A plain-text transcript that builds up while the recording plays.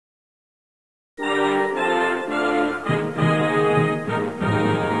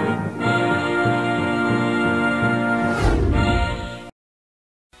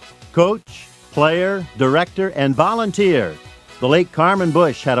Coach, player, director, and volunteer, the late Carmen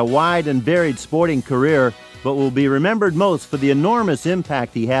Bush had a wide and varied sporting career, but will be remembered most for the enormous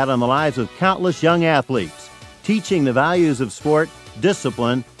impact he had on the lives of countless young athletes, teaching the values of sport,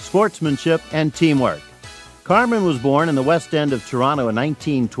 discipline, sportsmanship, and teamwork. Carmen was born in the West End of Toronto in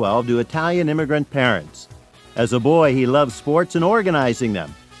 1912 to Italian immigrant parents. As a boy, he loved sports and organizing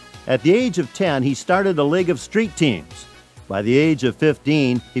them. At the age of 10, he started a league of street teams. By the age of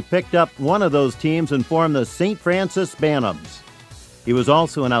 15, he picked up one of those teams and formed the St. Francis Bantams. He was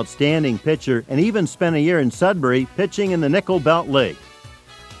also an outstanding pitcher and even spent a year in Sudbury pitching in the Nickel Belt League.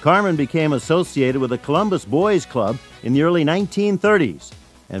 Carmen became associated with the Columbus Boys Club in the early 1930s,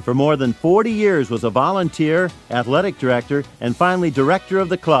 and for more than 40 years was a volunteer, athletic director, and finally director of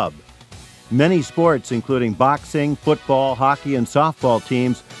the club. Many sports, including boxing, football, hockey, and softball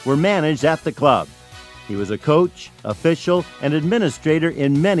teams, were managed at the club. He was a coach, official, and administrator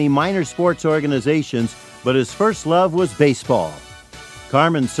in many minor sports organizations, but his first love was baseball.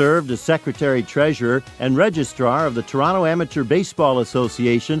 Carmen served as secretary-treasurer and registrar of the Toronto Amateur Baseball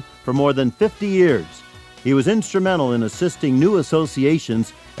Association for more than 50 years. He was instrumental in assisting new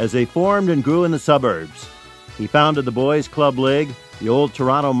associations as they formed and grew in the suburbs. He founded the Boys Club League, the Old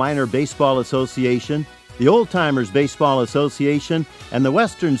Toronto Minor Baseball Association, the Old Timers Baseball Association, and the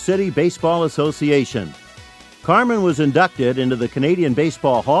Western City Baseball Association. Carmen was inducted into the Canadian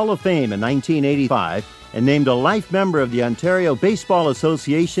Baseball Hall of Fame in 1985 and named a life member of the Ontario Baseball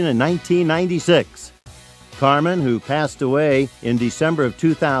Association in 1996. Carmen, who passed away in December of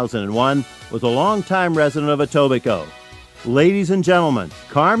 2001, was a longtime resident of Etobicoke. Ladies and gentlemen,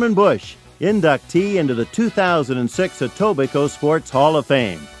 Carmen Bush, inductee into the 2006 Etobicoke Sports Hall of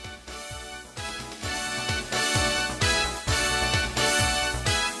Fame.